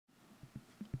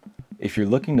If you're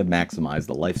looking to maximize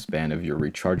the lifespan of your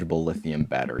rechargeable lithium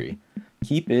battery,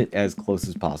 keep it as close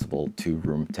as possible to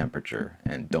room temperature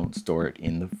and don't store it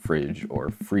in the fridge or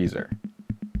freezer.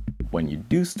 When you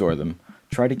do store them,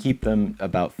 try to keep them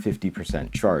about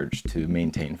 50% charged to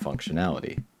maintain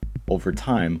functionality. Over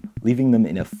time, leaving them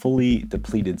in a fully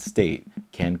depleted state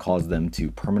can cause them to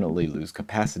permanently lose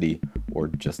capacity or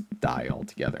just die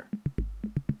altogether.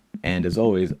 And as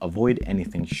always, avoid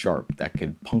anything sharp that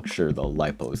could puncture the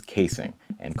LiPo's casing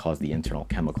and cause the internal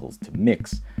chemicals to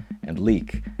mix and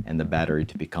leak and the battery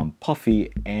to become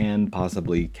puffy and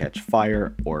possibly catch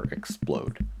fire or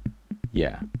explode.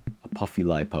 Yeah, a puffy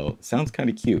LiPo sounds kind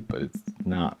of cute, but it's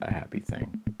not a happy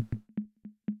thing.